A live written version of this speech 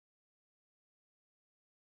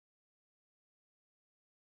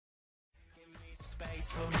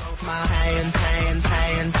Both my hands,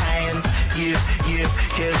 you,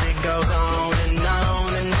 'cause it goes on and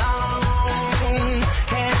on and on,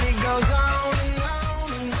 and it goes on and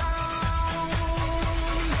on and on,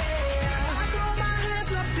 yeah. I throw my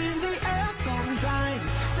hands up in the air sometimes,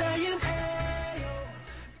 saying, hey.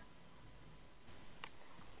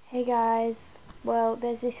 Hey guys, well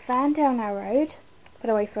there's this van down our road. By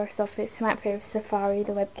the way, first off, it's Smackfield Safari,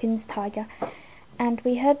 the Webkins Tiger. And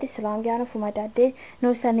we heard this alarm going off, or my dad did, and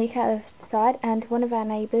all of a sudden he came out of the side, and one of our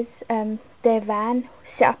neighbours, their van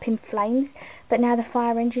set up in flames, but now the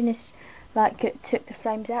fire engine is took the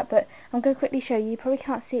flames out. But I'm going to quickly show you. You probably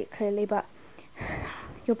can't see it clearly, but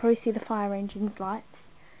you'll probably see the fire engine's lights.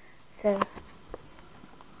 So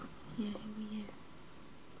yeah, here we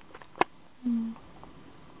go.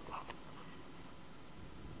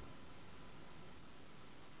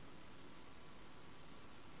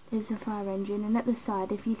 There's a fire engine, and at the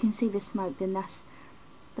side, if you can see the smoke, then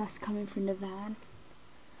that's coming from the van.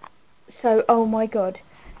 So, oh my god,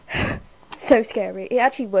 so scary. It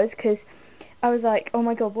actually was, because I was like, oh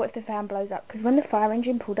my god, what if the fan blows up? Because when the fire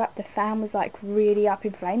engine pulled up, the fan was like really up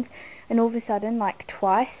in flames, and all of a sudden, like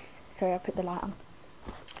twice, sorry, I put the light on,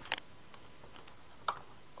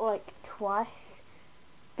 like twice,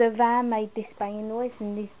 the van made this banging noise,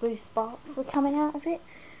 and these blue sparks were coming out of it.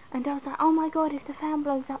 And I was like, oh my god, if the fan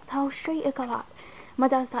blows up, the whole street will go up. My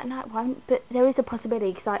dad was like, no it won't, but there is a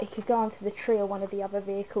possibility, because like, it could go onto the tree or one of the other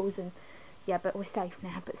vehicles, and yeah, but we're safe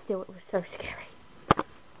now. But still, it was so scary.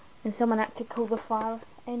 And someone had to call the fire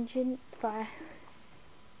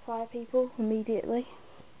people immediately.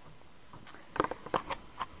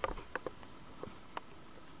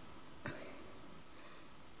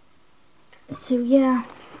 So yeah,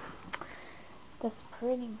 that's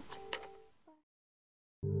pretty much